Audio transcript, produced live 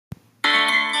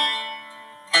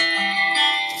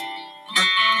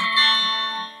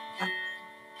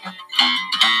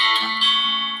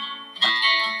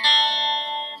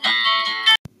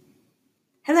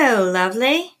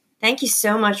lovely. Thank you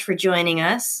so much for joining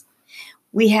us.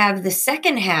 We have the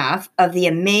second half of the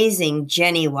amazing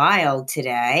Jenny Wild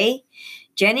today.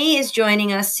 Jenny is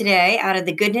joining us today out of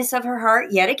the goodness of her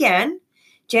heart yet again.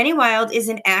 Jenny Wild is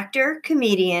an actor,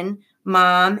 comedian,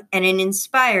 mom, and an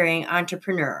inspiring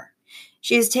entrepreneur.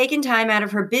 She has taken time out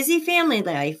of her busy family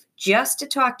life just to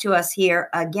talk to us here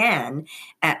again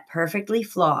at Perfectly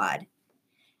Flawed.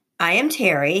 I am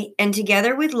Terry, and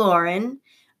together with Lauren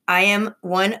and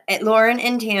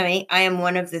Tammy, I am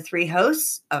one of the three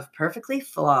hosts of Perfectly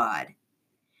Flawed.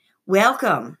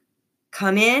 Welcome.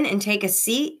 Come in and take a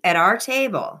seat at our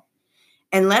table.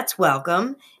 And let's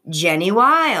welcome Jenny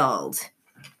Wild.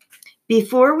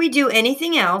 Before we do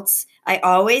anything else, I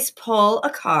always pull a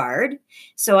card.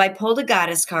 So I pulled a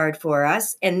goddess card for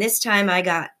us, and this time I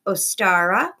got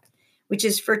Ostara, which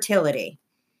is fertility.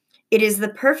 It is the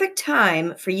perfect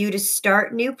time for you to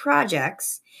start new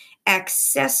projects,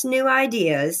 access new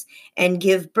ideas, and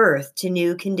give birth to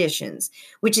new conditions,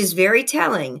 which is very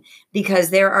telling because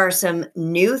there are some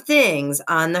new things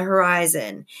on the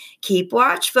horizon. Keep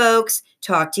watch, folks.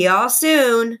 Talk to y'all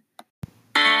soon.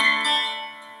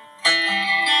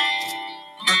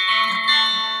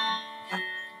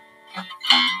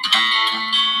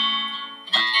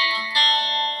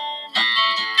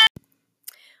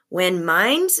 When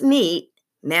minds meet,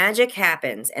 magic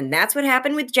happens. And that's what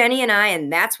happened with Jenny and I,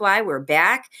 and that's why we're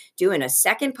back doing a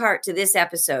second part to this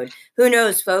episode. Who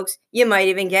knows, folks? You might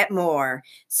even get more.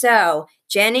 So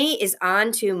Jenny is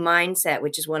on to mindset,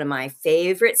 which is one of my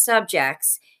favorite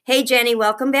subjects. Hey, Jenny,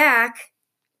 welcome back.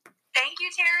 Thank you,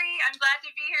 Terry. I'm glad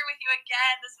to be here with you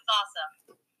again. This is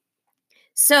awesome.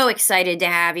 So excited to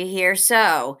have you here.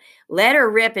 So let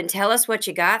her rip and tell us what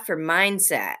you got for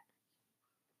mindset.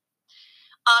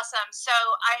 Awesome. So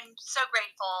I'm so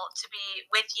grateful to be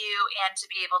with you and to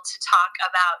be able to talk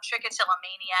about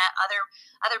trichotillomania,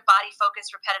 other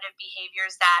body-focused repetitive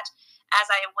behaviors that,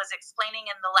 as I was explaining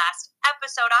in the last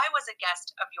episode, I was a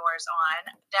guest of yours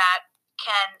on, that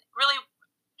can really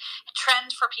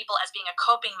trend for people as being a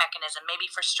coping mechanism, maybe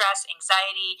for stress,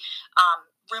 anxiety,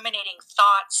 ruminating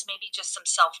thoughts, maybe just some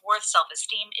self-worth,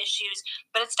 self-esteem issues,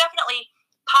 but it's definitely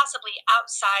possibly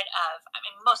outside of,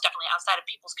 most definitely outside of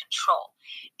people's control.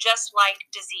 Just like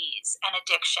disease and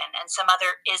addiction and some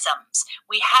other isms,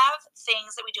 we have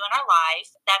things that we do in our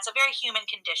life that's a very human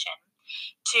condition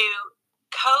to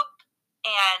cope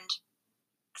and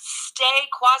stay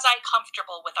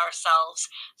quasi-comfortable with ourselves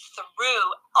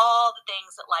through all the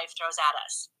things that life throws at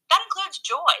us. That includes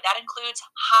joy. That includes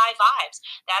high vibes.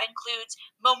 That includes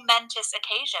momentous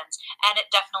occasions. And it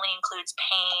definitely includes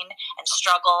pain and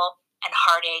struggle and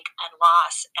heartache and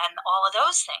loss and all of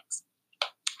those things.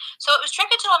 So it was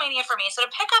trichotillomania for me. So to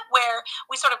pick up where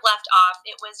we sort of left off,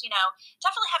 it was,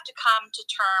 definitely have to come to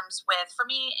terms with, for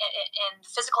me, in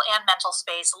physical and mental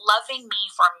space, loving me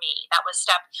for me. That was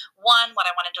step one. What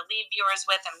I wanted to leave viewers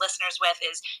with and listeners with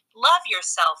is love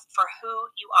yourself for who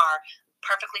you are.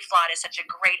 Perfectly Flawed is such a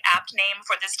great apt name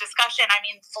for this discussion. I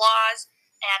mean, flaws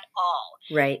and all.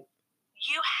 Right.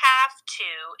 You have to,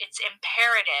 it's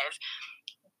imperative,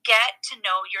 get to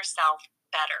know yourself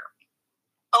better.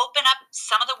 Open up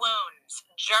some of the wounds,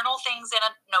 journal things in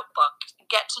a notebook,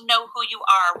 get to know who you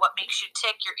are, what makes you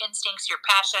tick, your instincts, your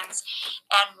passions,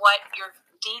 and what your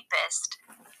deepest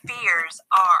fears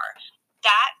are.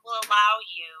 That will allow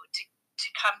you to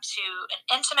come to an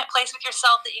intimate place with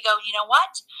yourself that you go, you know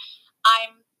what?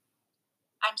 I'm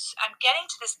getting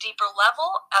to this deeper level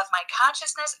of my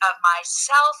consciousness, of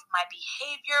myself, my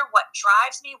behavior, what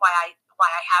drives me, why I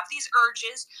have these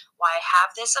urges, why I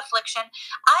have this affliction.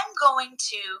 I'm going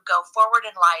to go forward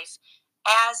in life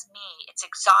as me. It's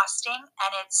exhausting,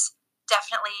 and it's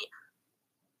definitely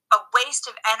a waste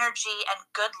of energy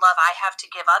and good love I have to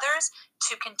give others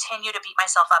to continue to beat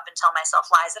myself up and tell myself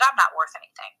lies that I'm not worth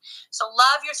anything. So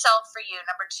love yourself for you.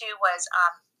 Number two was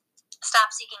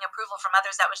stop seeking approval from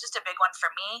others. That was just a big one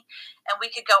for me. And we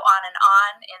could go on and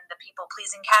on in the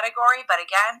people-pleasing category. But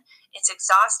again, it's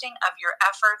exhausting of your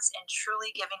efforts in truly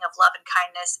giving of love and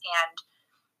kindness and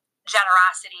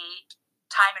generosity,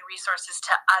 time and resources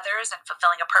to others and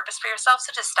fulfilling a purpose for yourself.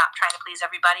 So just stop trying to please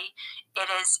everybody. It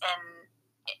is an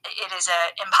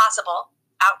impossible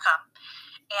outcome.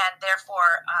 And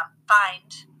therefore,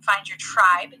 find your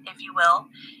tribe, if you will.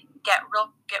 Get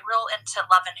real into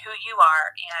loving who you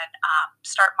are, and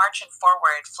start marching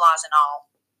forward, flaws and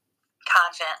all,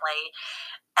 confidently.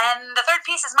 And the third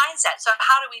piece is mindset. So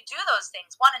how do we do those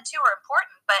things? 1 and 2 are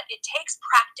important, but it takes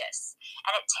practice,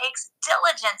 and it takes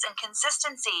diligence and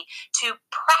consistency to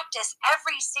practice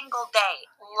every single day.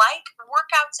 Like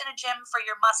workouts in a gym for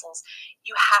your muscles,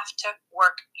 you have to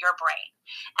work your brain.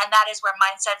 And that is where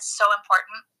mindset's so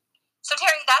important. So,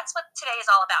 Terry, that's what today is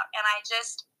all about. And I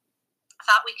just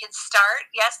thought we could start.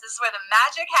 Yes, this is where the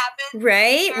magic happens.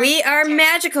 Right? We are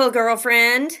magical,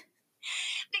 girlfriend.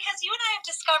 Because you and I have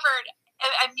discovered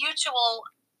a mutual,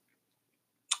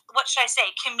 what should I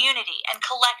say, community and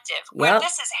collective where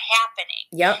this is happening.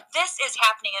 This is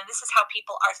happening, and this is how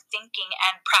people are thinking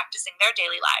and practicing their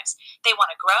daily lives. They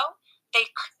want to grow. They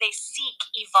seek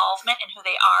evolvement in who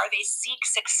they are. They seek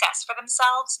success for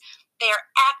themselves. They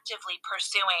are actively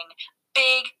pursuing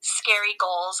big, scary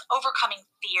goals, overcoming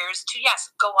fears to,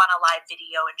 yes, go on a live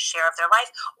video and share of their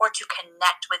life, or to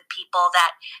connect with people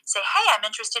that say, hey, I'm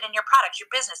interested in your product,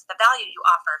 your business, the value you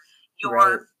offer,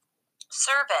 your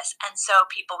service. And so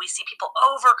we see people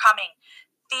overcoming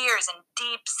fears and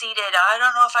deep-seated, I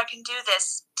don't know if I can do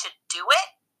this, to do it.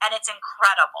 And it's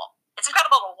incredible. It's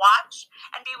incredible to watch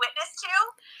and be witness to.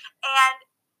 And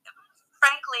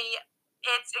frankly,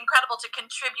 it's incredible to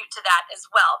contribute to that as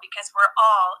well, because we're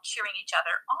all cheering each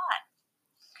other on.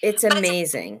 It's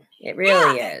amazing. It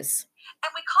really is. And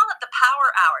we call it the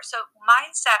Power Hour. So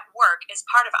mindset work is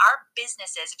part of our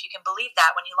businesses, if you can believe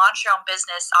that. When you launch your own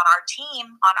business on our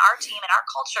team, in our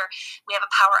culture, we have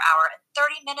a Power Hour, and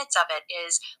 30 minutes of it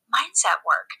is mindset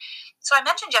work. So I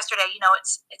mentioned yesterday,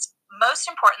 it's most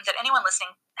important that anyone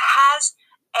listening has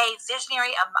a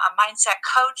visionary, a mindset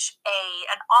coach,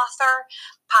 an author,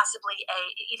 possibly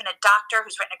even a doctor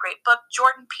who's written a great book,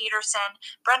 Jordan Peterson,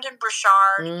 Brendan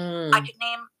Burchard. We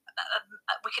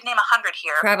could name 100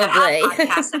 here. Probably.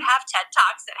 That have podcasts, that have TED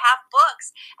Talks, that have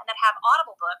books, and that have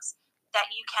Audible books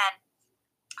that you can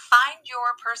find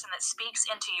your person that speaks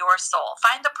into your soul.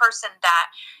 Find the person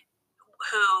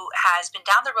who has been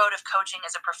down the road of coaching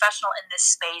as a professional in this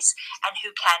space and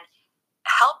who can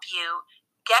help you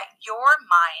get your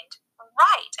mind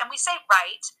right. And we say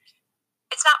right,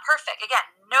 it's not perfect.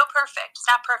 Again, no perfect. It's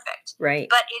not perfect. Right.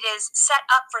 But it is set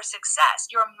up for success.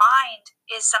 Your mind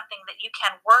is something that you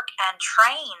can work and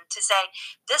train to say,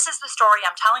 this is the story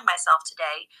I'm telling myself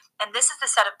today, and this is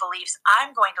the set of beliefs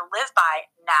I'm going to live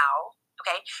by now.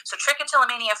 Okay, so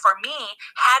trichotillomania for me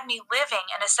had me living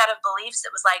in a set of beliefs that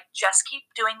was like, just keep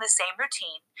doing the same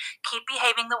routine, keep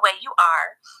behaving the way you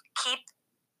are, keep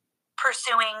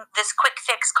pursuing this quick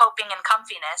fix coping and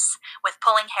comfiness with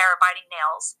pulling hair or biting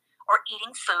nails or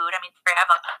eating food. I mean, I have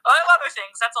other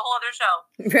things. That's a whole other show.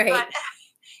 Right. But,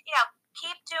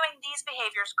 keep doing these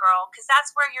behaviors, girl, because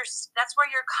that's where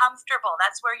you're comfortable.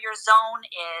 That's where your zone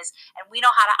is, and we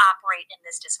know how to operate in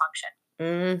this dysfunction.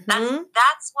 Mm-hmm.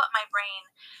 That's what my brain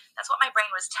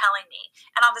was telling me.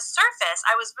 And on the surface,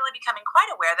 I was really becoming quite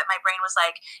aware that my brain was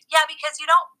like, yeah, because you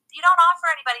don't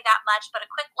offer anybody that much but a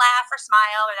quick laugh or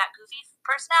smile or that goofy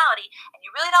personality, and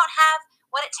you really don't have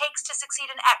what it takes to succeed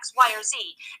in X, Y, or Z,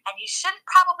 and you shouldn't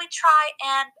probably try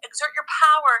and exert your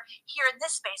power here in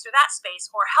this space or that space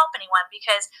or help anyone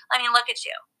because, look at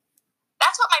you.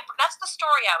 That's the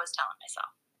story I was telling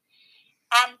myself.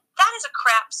 And that is a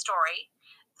crap story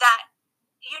that,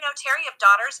 Terry, of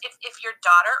daughters, if your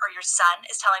daughter or your son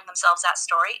is telling themselves that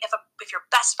story, if your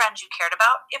best friend you cared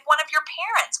about, if one of your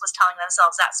parents was telling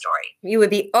themselves that story, you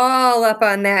would be all up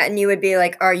on that, and you would be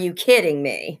like, "Are you kidding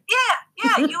me?"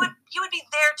 Yeah, you would be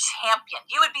their champion,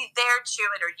 you would be their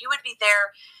cheerleader, you would be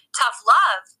their tough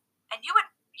love, and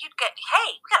you'd get,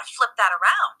 hey, we got to flip that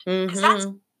around because that's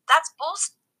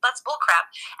bull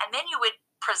crap, and then you would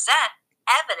present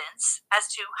evidence as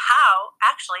to how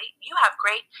actually you have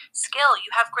great skill,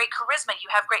 you have great charisma, you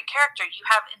have great character, you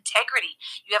have integrity,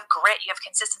 you have grit, you have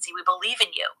consistency, we believe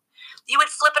in you. You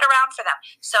would flip it around for them.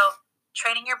 So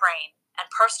training your brain and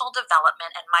personal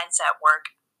development and mindset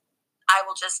work, I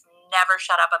will just never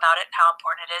shut up about it and how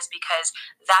important it is, because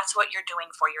that's what you're doing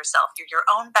for yourself. You're your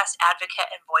own best advocate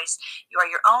and voice. You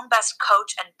are your own best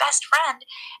coach and best friend,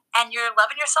 and you're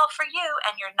loving yourself for you,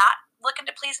 and you're not looking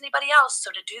to please anybody else.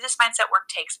 So to do this mindset work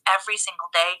takes every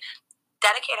single day.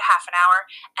 Dedicate a half an hour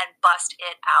and bust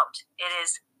it out. It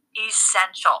is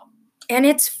essential. And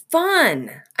it's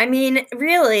fun. I mean,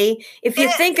 really, if you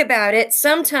think about it,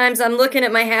 sometimes I'm looking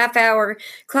at my half-hour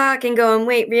clock and going,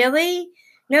 wait, really?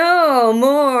 No,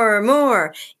 more.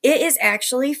 It is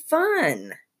actually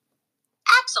fun.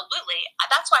 Absolutely.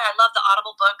 That's why I love the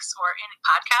Audible books or in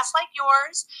podcasts like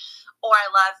yours, or I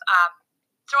love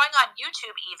throwing on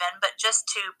YouTube even, but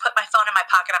just to put my phone in my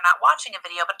pocket. I'm not watching a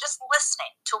video, but just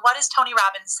listening to what is Tony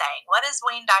Robbins saying? What is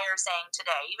Wayne Dyer saying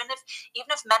today? Even if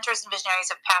mentors and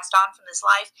visionaries have passed on from this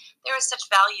life, there is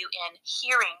such value in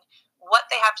hearing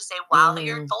what they have to say while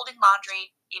you're folding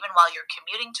laundry, even while you're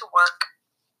commuting to work,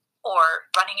 or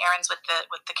running errands with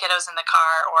the kiddos in the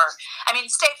car, or,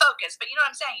 stay focused. But you know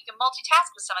what I'm saying? You can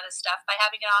multitask with some of this stuff by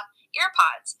having it on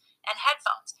earpods and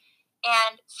headphones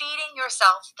and feeding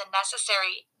yourself the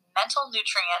necessary mental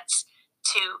nutrients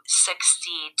to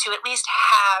succeed, to at least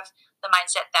have the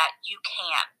mindset that you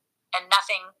can, and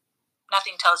nothing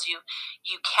tells you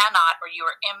you cannot, or you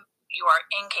are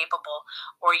incapable,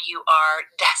 or you are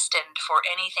destined for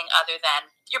anything other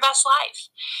than your best life.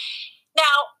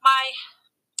 Now,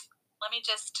 let me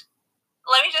just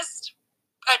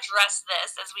address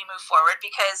this as we move forward,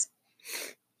 because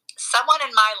someone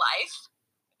in my life,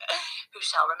 who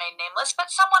shall remain nameless, but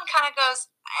someone kind of goes,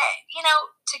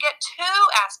 to get too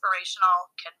aspirational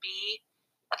can be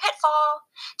a pitfall.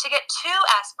 To get too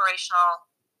aspirational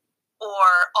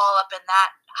or all up in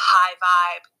that high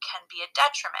vibe can be a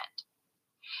detriment.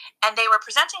 And they were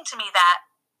presenting to me that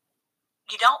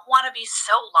you don't want to be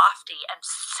so lofty and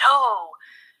so,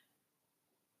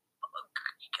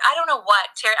 I don't know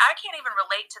what, Terry, I can't even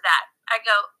relate to that. I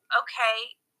go,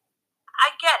 okay,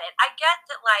 I get it. I get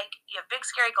that, like, you have big,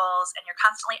 scary goals and you're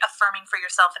constantly affirming for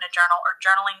yourself in a journal or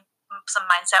journaling some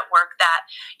mindset work that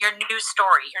your new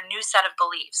story, your new set of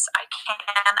beliefs, I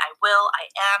can, I will, I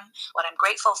am, what I'm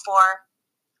grateful for,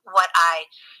 what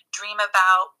I dream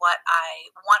about, what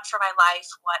I want for my life,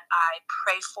 what I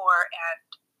pray for,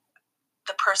 and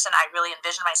the person I really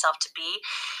envision myself to be.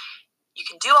 You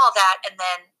can do all that, and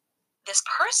then this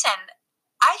person,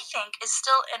 I think, is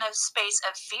still in a space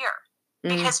of fear.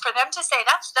 Because for them to say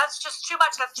that's just too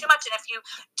much, and if you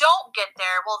don't get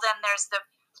there, well, then there's the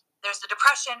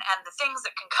depression and the things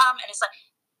that can come, and it's like,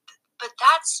 but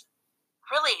that's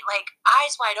really, like,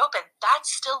 eyes wide open. That's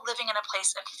still living in a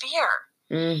place of fear.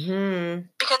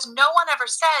 Mm-hmm. Because no one ever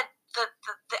said the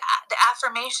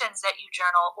affirmations that you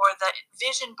journal, or the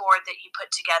vision board that you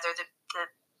put together, the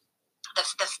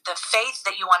faith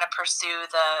that you want to pursue,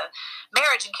 the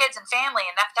marriage and kids and family,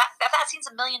 and that seems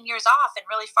a million years off and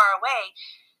really far away.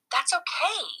 That's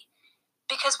okay.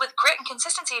 Because with grit and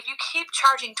consistency, if you keep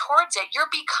charging towards it, you're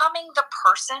becoming the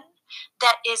person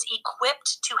that is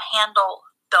equipped to handle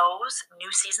those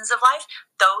new seasons of life,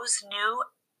 those new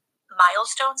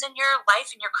milestones in your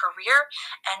life, in your career,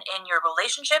 and in your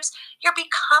relationships. You're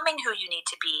becoming who you need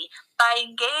to be by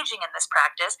engaging in this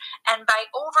practice and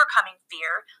by overcoming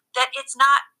fear that it's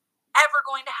not ever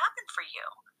going to happen for you,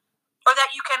 or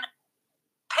that you can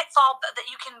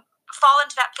fall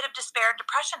into that pit of despair and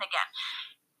depression again.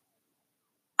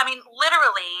 I mean,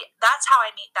 literally, that's how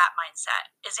I meet that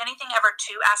mindset. Is anything ever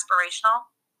too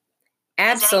aspirational?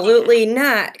 Absolutely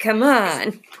not. Come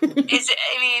on.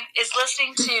 Is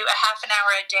listening to a half an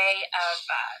hour a day of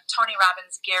Tony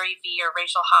Robbins, Gary Vee, or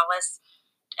Rachel Hollis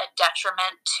a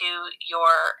detriment to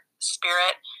your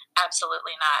spirit?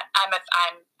 Absolutely not. I'm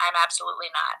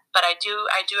absolutely not. But I do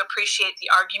appreciate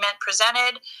the argument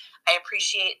presented. I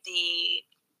appreciate the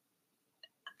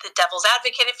devil's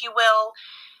advocate, if you will.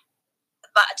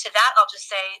 But to that, I'll just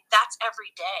say that's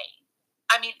every day.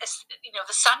 I mean, the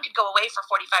sun could go away for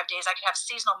 45 days. I could have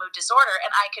seasonal mood disorder,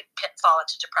 and I could fall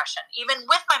into depression, even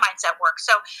with my mindset work.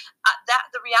 So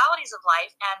that the realities of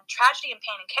life and tragedy and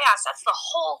pain and chaos, that's the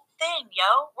whole thing,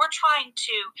 yo. We're trying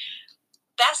to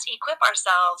best equip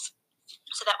ourselves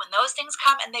so that when those things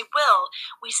come, and they will,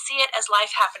 we see it as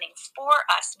life happening for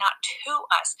us, not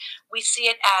to us. We see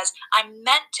it as, I'm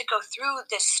meant to go through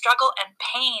this struggle and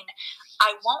pain.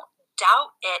 I won't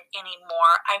doubt it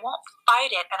anymore. I won't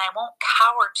fight it, and I won't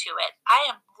cower to it. I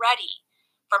am ready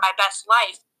for my best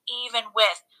life, even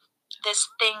with this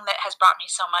thing that has brought me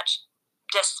so much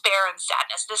despair and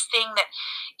sadness, this thing that,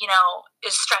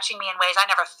 is stretching me in ways I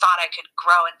never thought I could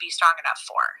grow and be strong enough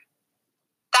for.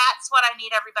 That's what I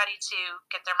need everybody to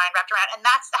get their mind wrapped around, and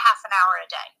that's the half an hour a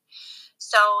day.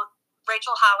 So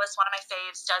Rachel Hollis, one of my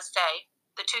faves, does say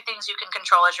the two things you can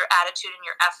control is your attitude and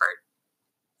your effort.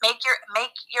 Make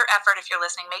your effort, if you're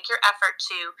listening, make your effort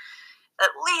to at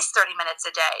least 30 minutes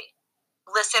a day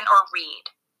listen or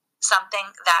read something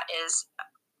that is,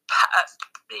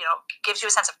 gives you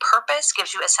a sense of purpose,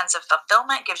 gives you a sense of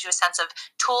fulfillment, gives you a sense of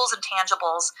tools and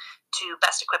tangibles to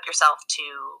best equip yourself to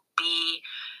be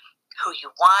who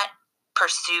you want,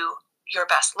 pursue your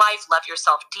best life, love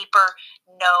yourself deeper,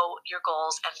 know your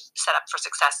goals, and set up for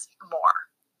success more.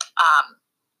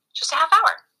 Just a half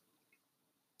hour.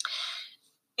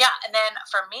 Yeah, and then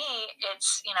for me,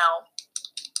 it's,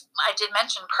 I did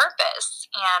mention purpose,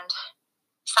 and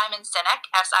Simon Sinek,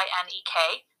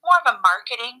 Sinek, more of a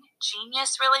marketing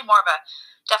genius, really, more of a,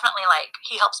 definitely, like,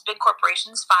 he helps big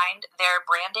corporations find their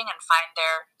branding and find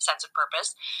their sense of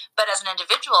purpose. But as an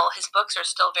individual, his books are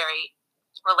still very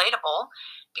relatable,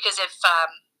 because if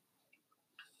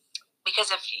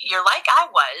you're like I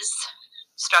was,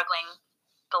 struggling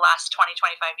the last 20,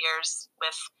 25 years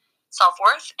with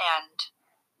self-worth and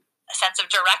a sense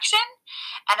of direction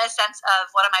and a sense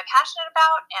of what am I passionate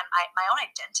about and my own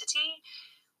identity,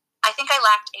 I think I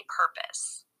lacked a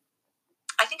purpose.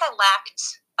 I think I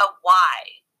lacked a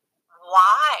why.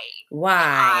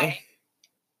 Why?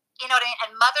 You know what I mean?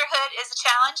 And motherhood is a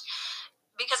challenge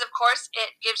because, of course,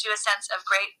 it gives you a sense of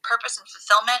great purpose and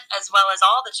fulfillment, as well as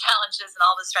all the challenges and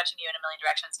all the stretching you in a million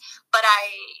directions. But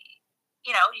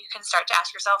you can start to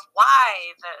ask yourself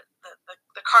why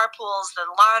the carpools, the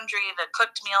laundry, the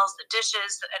cooked meals, the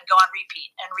dishes, and go on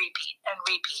repeat and repeat and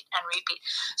repeat and repeat.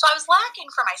 So I was lacking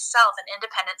for myself an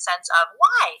independent sense of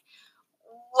why.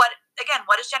 What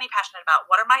is Jenny passionate about?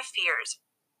 What are my fears?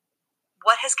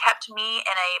 What has kept me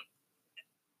in a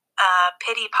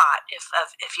pity pot,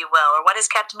 if you will, or what has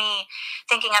kept me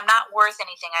thinking I'm not worth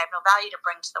anything? I have no value to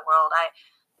bring to the world.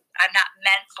 I'm not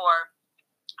meant for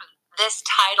this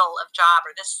title of job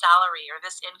or this salary or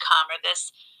this income or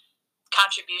this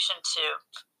contribution to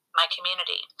my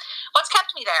community. What's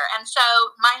kept me there? And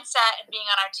so mindset and being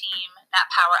on our team,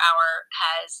 that Power Hour,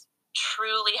 has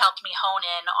truly helped me hone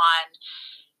in on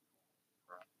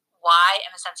why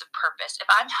and a sense of purpose.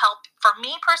 For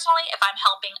me personally, if I'm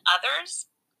helping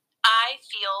others, I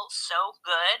feel so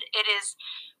good. It is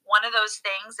one of those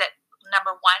things that,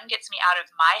 number one, gets me out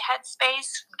of my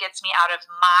headspace, gets me out of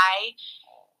my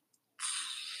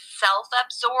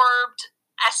self-absorbed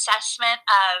assessment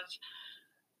of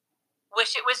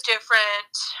wish it was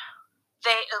different.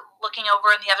 They looking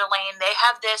over in the other lane, they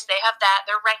have this, they have that,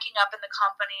 they're ranking up in the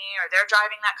company, or they're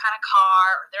driving that kind of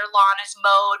car, or their lawn is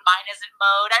mowed, mine isn't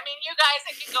mowed. I mean, you guys,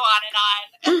 it can go on and on.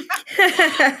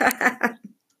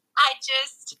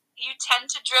 You tend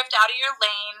to drift out of your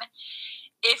lane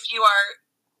if you are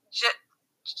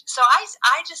so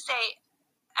I just say,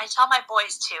 I tell my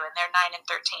boys too, and they're 9 and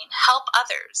 13, help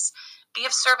others, be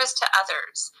of service to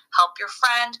others, help your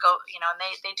friend go, and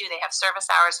they have service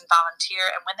hours and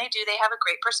volunteer. And when they do, they have a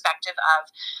great perspective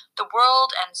of the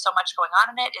world, and so much going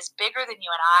on in it is bigger than you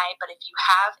and I. But if you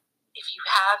have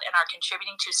and are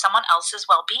contributing to someone else's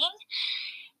well-being,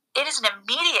 it is an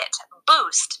immediate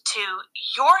boost to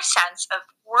your sense of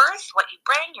worth, what you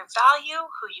bring, your value,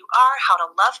 who you are, how to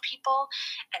love people,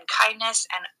 and kindness,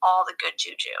 and all the good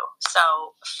juju.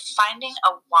 So finding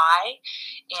a why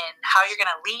in how you're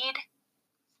going to lead,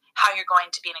 how you're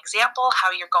going to be an example,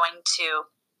 how you're going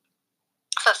to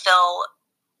fulfill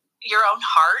your own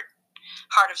heart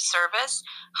of service,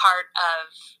 heart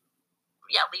of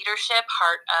leadership,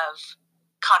 heart of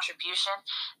contribution,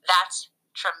 that's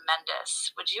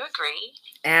tremendous. Would you agree?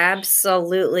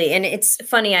 Absolutely. And it's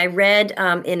funny, I read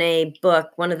in a book,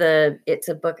 it's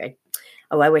a book,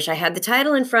 I wish I had the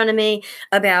title in front of me,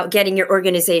 about getting your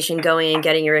organization going and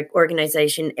getting your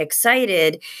organization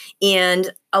excited.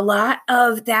 And a lot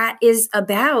of that is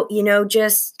about,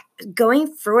 just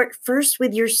going for it first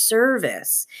with your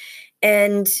service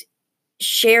and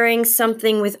sharing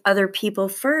something with other people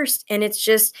first. And it's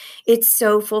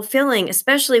so fulfilling,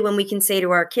 especially when we can say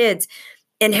to our kids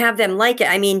and have them like it.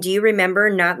 I mean, do you remember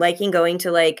not liking going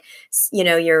to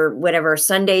your whatever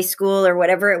Sunday school or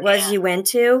whatever it was you went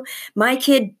to? My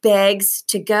kid begs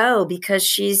to go because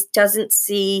she doesn't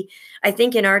see, I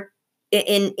think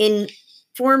in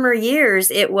former years,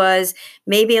 it was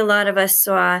maybe a lot of us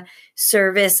saw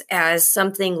service as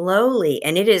something lowly,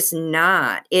 and it is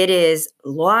not. It is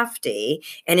lofty,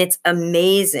 and it's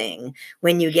amazing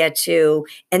when you get to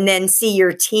and then see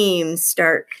your team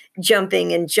start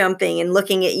jumping and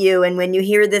looking at you. And when you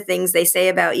hear the things they say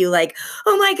about you, like,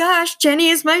 oh my gosh, Jenny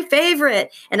is my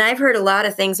favorite. And I've heard a lot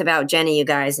of things about Jenny, you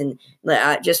guys, and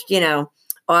just,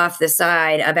 off the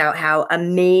side about how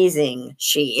amazing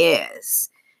she is.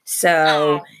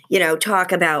 So,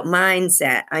 talk about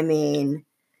mindset. I mean,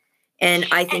 and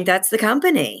I think that's the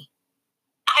company.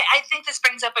 I think this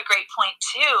brings up a great point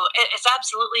too. It's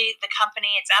absolutely the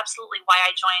company. It's absolutely why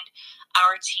I joined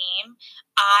our team.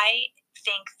 I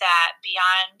think that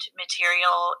beyond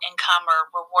material income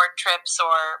or reward trips,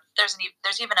 or there's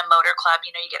even a motor club,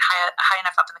 you get high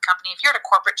enough up in the company. If you're at a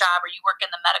corporate job or you work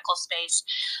in the medical space,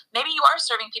 maybe you are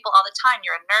serving people all the time.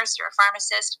 You're a nurse, you're a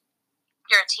pharmacist,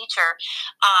 you're a teacher.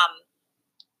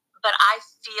 But I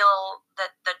feel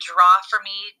that the draw for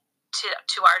me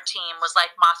to our team was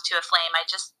like moth to a flame.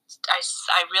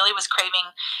 I really was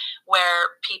craving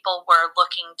where people were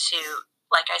looking to,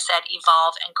 like I said,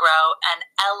 evolve and grow and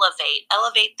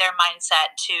elevate their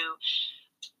mindset to.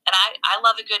 And I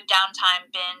love a good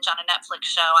downtime binge on a Netflix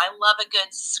show. I love a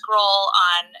good scroll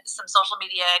on some social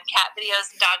media and cat videos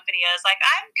and dog videos. Like,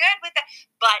 I'm good with that.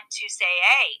 But to say,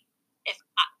 hey, if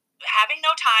having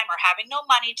no time or having no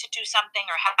money to do something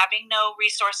or having no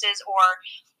resources or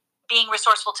being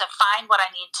resourceful to find what I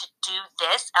need to do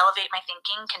this, elevate my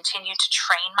thinking, continue to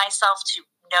train myself to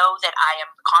know that I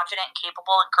am confident,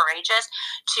 capable, and courageous,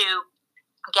 to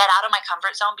get out of my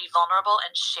comfort zone, be vulnerable,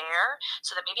 and share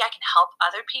so that maybe I can help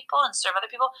other people and serve other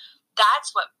people.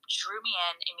 That's what drew me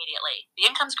in immediately. The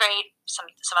income's great. Some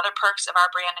other perks of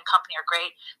our brand and company are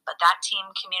great, but that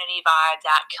team community vibe,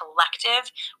 that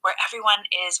collective where everyone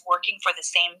is working for the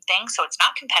same thing. So it's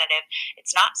not competitive.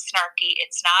 It's not snarky.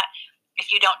 It's not,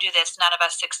 if you don't do this, none of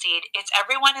us succeed. It's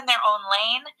everyone in their own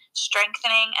lane,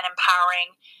 strengthening and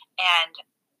empowering and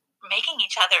making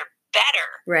each other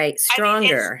better. Right.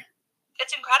 Stronger. I mean,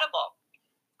 it's incredible.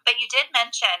 But you did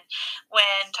mention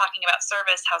when talking about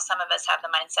service how some of us have the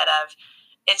mindset of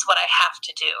it's what I have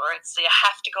to do, or it's I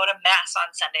have to go to mass on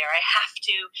Sunday, or I have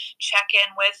to check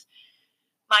in with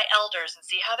my elders and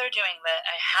see how they're doing, that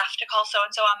I have to call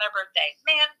so-and-so on their birthday.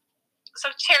 Man, so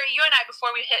Terry, you and I,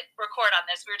 before we hit record on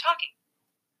this, we were talking.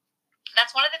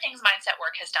 That's one of the things mindset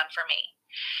work has done for me,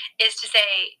 is to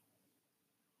say,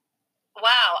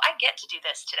 wow, I get to do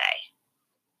this today.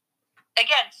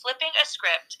 Again, flipping a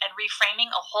script and reframing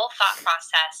a whole thought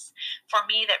process for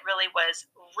me that really was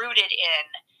rooted in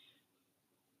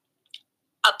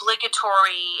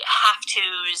obligatory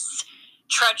have-tos,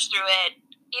 trudge through it,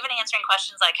 even answering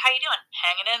questions like, how you doing?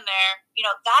 Hanging in there. You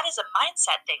know, that is a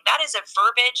mindset thing. That is a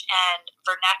verbiage and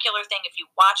vernacular thing. If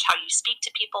you watch how you speak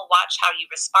to people, watch how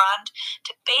you respond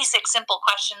to basic, simple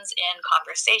questions in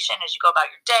conversation as you go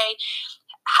about your day,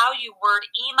 how you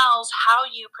word emails, how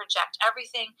you project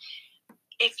everything.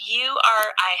 If you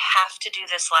are, I have to do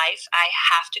this life, I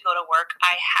have to go to work,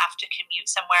 I have to commute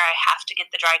somewhere, I have to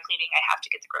get the dry cleaning, I have to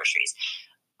get the groceries.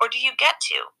 Or do you get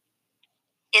to?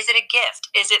 Is it a gift?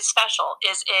 Is it special?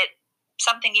 Is it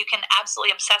something you can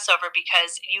absolutely obsess over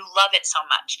because you love it so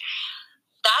much?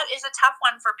 That is a tough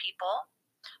one for people.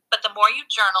 But the more you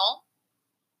journal,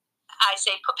 I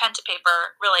say put pen to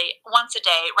paper really once a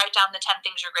day, write down the 10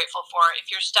 things you're grateful for.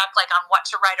 If you're stuck like on what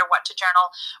to write or what to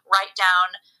journal, write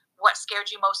down what scared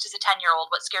you most as a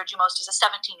 10-year-old, what scared you most as a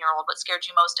 17-year-old, what scared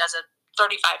you most as a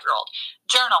 35-year-old.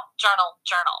 Journal, journal,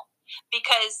 journal.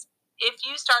 Because if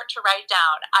you start to write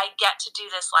down, I get to do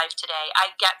this life today,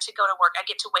 I get to go to work, I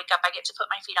get to wake up, I get to put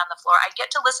my feet on the floor, I get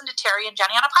to listen to Terry and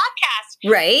Jenny on a podcast.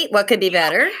 Right. What could be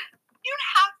better? You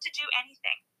don't have to do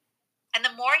anything. And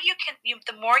the more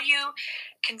you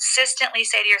consistently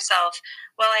say to yourself,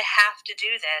 well, I have to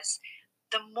do this,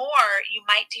 the more you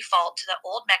might default to the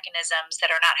old mechanisms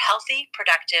that are not healthy,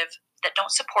 productive, that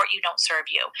don't support you, don't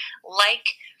serve you,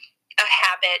 like a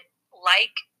habit,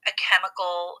 like a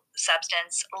chemical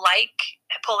substance, like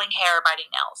pulling hair or biting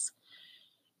nails.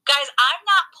 Guys, I'm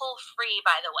not pull-free,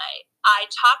 by the way. I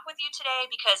talk with you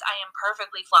today because I am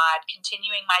perfectly flawed,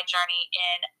 continuing my journey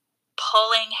in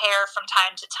pulling hair from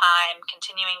time to time,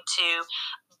 continuing to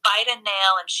bite a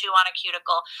nail and chew on a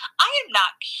cuticle. I am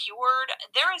not cured.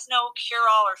 There is no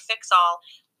cure-all or fix-all,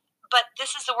 but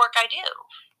this is the work I do.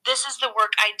 This is the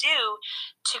work I do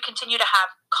to continue to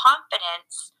have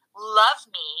confidence, love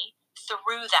me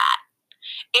through that.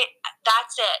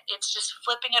 That's it. It's just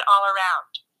flipping it all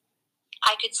around.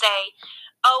 I could say,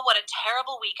 oh, what a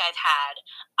terrible week I've had.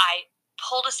 I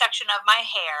pulled a section of my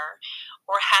hair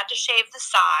or had to shave the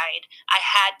side. I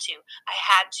had to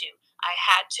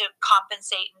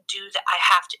compensate and do that. I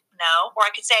have to, no. Or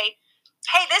I could say,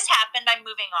 hey, this happened, I'm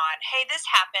moving on. Hey, this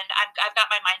happened, I've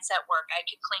got my mindset work. I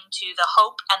could cling to the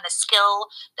hope and the skill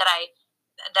that I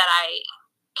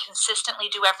consistently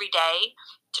do every day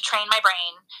to train my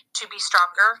brain to be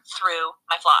stronger through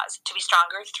my flaws, to be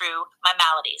stronger through my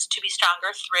maladies, to be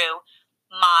stronger through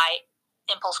my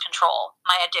impulse control,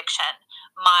 my addiction,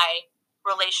 my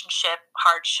relationship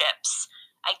hardships.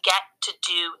 I get to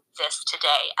do this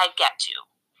today. I get to.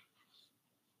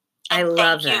 And I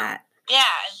love that. Yeah,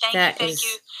 and thank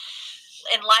you.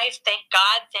 In life, thank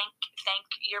God, thank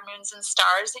your moons and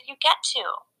stars that you get to.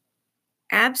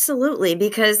 Absolutely,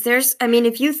 because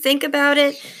if you think about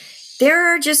it,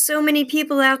 there are just so many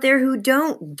people out there who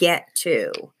don't get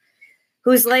to,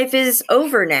 whose life is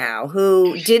over now,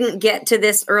 who didn't get to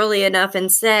this early enough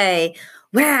and say,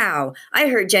 wow, I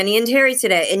heard Jenny and Terry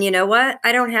today. And you know what?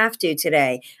 I don't have to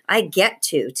today. I get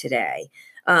to today.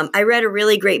 I read a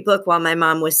really great book while my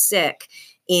mom was sick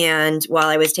and while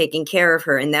I was taking care of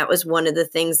her. And that was one of the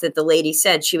things that the lady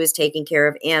said. She was taking care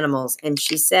of animals. And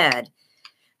she said,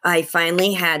 I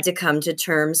finally had to come to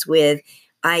terms with,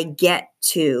 I get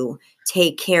to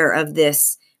take care of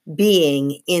this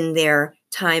being in their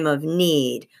time of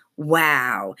need.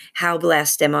 Wow, how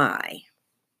blessed am I?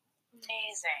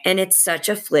 Amazing. And it's such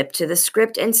a flip to the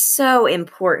script and so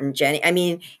important, Jenny. I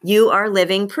mean, you are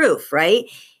living proof, right?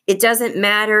 It doesn't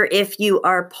matter if you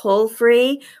are pull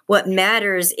free. What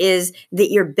matters is that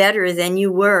you're better than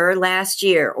you were last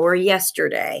year or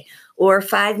yesterday or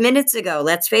 5 minutes ago.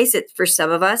 Let's face it, for some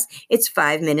of us, it's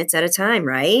 5 minutes at a time,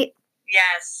 right?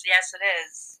 Yes, it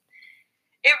is.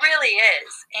 It really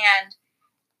is. And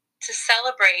to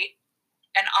celebrate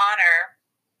and honor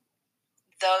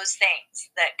those things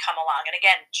that come along. And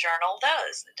again, journal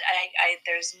those.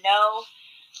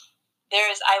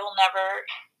 I will never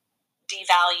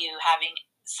devalue having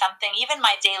something, even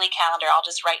my daily calendar. I'll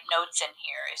just write notes in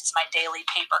here. It's my daily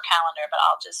paper calendar, but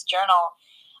I'll just journal.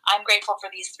 I'm grateful for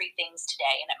these 3 things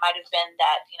today. And it might have been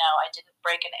that, I didn't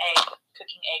break an egg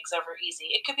cooking eggs over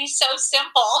easy. It could be so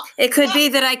simple. It could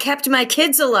be that I kept my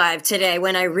kids alive today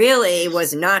when I really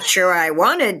was not sure I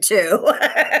wanted to.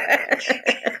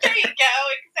 There you go.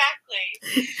 Exactly.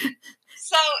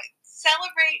 So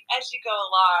celebrate as you go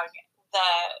along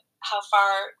how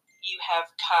far you have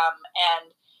come.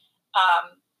 And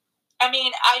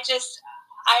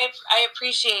I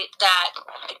appreciate that.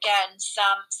 Again,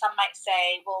 some might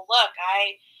say, well, look,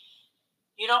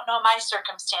 you don't know my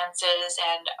circumstances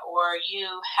or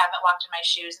you haven't walked in my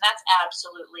shoes. And that's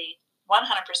absolutely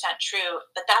 100% true.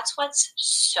 But that's what's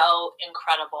so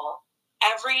incredible.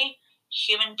 Every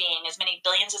human being, as many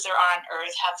billions as there are on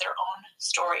earth, have their own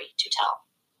story to tell.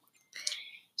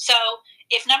 So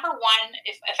if number one,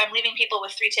 if I'm leaving people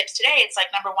with 3 tips today, it's like,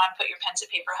 number one, put your pen to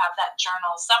paper, have that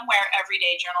journal somewhere every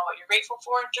day. Journal what you're grateful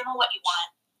for, journal what you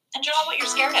want, and journal what you're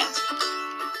scared of.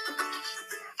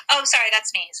 Oh, sorry,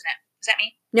 that's me, isn't it? Is that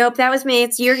me? Nope, that was me.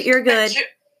 You're good.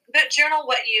 But journal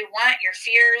what you want, your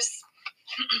fears.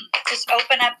 Just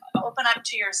open up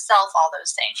to yourself all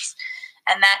those things.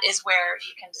 And that is where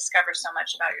you can discover so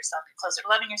much about yourself. Get closer to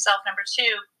loving yourself. Number 2,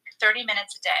 30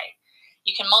 minutes a day.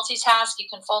 You can multitask, you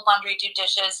can fold laundry, do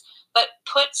dishes, but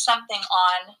put something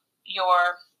on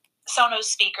your Sonos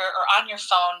speaker or on your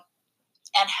phone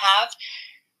and have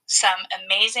some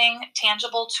amazing,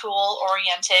 tangible,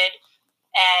 tool-oriented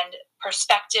and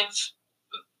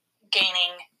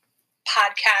perspective-gaining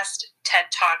podcast, TED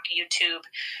Talk, YouTube,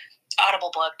 Audible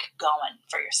book going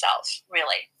for yourself,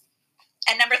 really.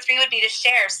 And number 3 would be to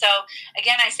share. So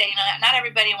again, I say, not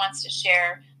everybody wants to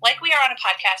share like we are on a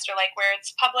podcast or like where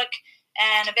it's public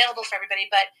and available for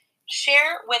everybody, but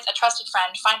share with a trusted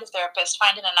friend, find a therapist,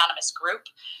 find an anonymous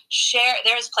group, share.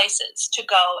 There's places to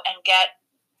go and get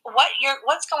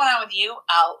what's going on with you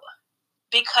out,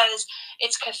 because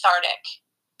it's cathartic.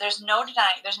 There's no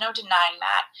denying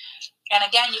that. And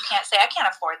again, you can't say, I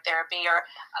can't afford therapy, or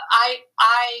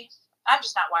I'm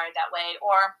just not wired that way,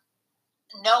 or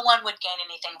no one would gain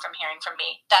anything from hearing from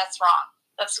me. That's wrong.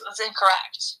 That's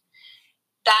incorrect.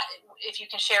 That if you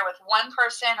can share with one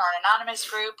person or an anonymous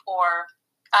group, or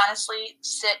honestly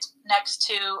sit next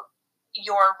to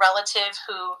your relative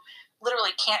who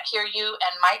literally can't hear you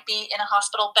and might be in a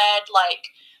hospital bed,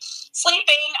 like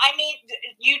sleeping. I mean,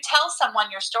 you tell someone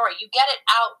your story, you get it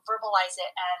out, verbalize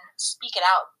it, and speak it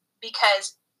out,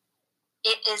 because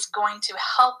it is going to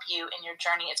help you in your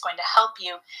journey. It's going to help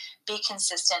you be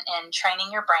consistent in training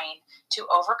your brain to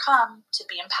overcome, to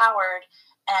be empowered,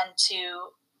 and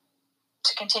to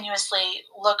continuously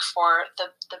look for the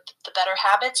better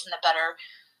habits and the better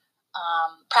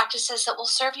practices that will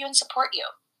serve you and support you.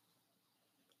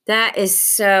 That is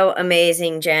so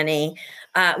amazing, Jenny.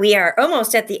 We are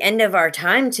almost at the end of our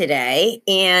time today.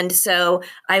 And so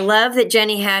I love that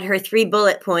Jenny had her 3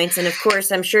 bullet points. And of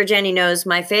course, I'm sure Jenny knows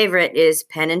my favorite is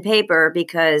pen and paper,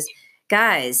 because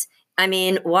guys,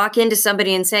 walk into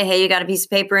somebody and say, hey, you got a piece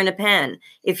of paper and a pen.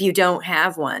 If you don't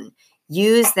have one,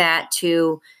 use that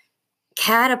to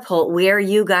catapult where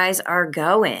you guys are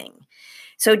going.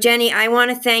 So Jenny, I want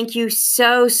to thank you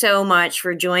so, so much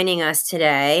for joining us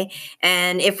today.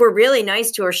 And if we're really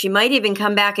nice to her, she might even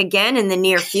come back again in the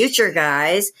near future,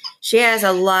 guys. She has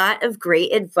a lot of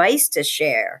great advice to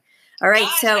share. All right.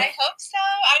 Gosh, so I hope so.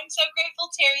 I'm so grateful,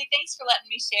 Terry. Thanks for letting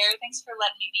me share. Thanks for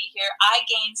letting me be here. I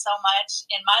gained so much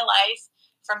in my life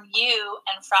from you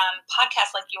and from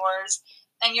podcasts like yours.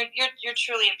 And you're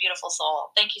truly a beautiful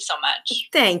soul. Thank you so much.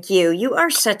 Thank you. You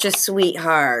are such a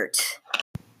sweetheart.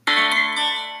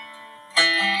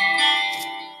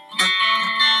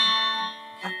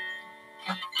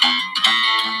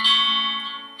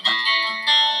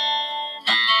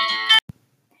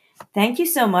 Thank you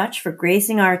so much for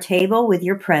gracing our table with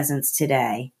your presence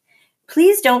today.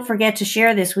 Please don't forget to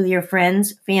share this with your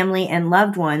friends, family, and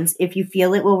loved ones if you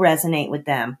feel it will resonate with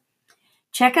them.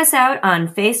 Check us out on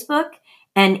Facebook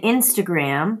and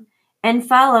Instagram, and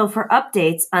follow for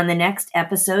updates on the next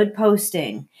episode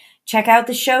posting. Check out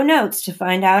the show notes to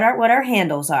find out what our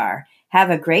handles are. Have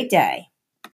a great day.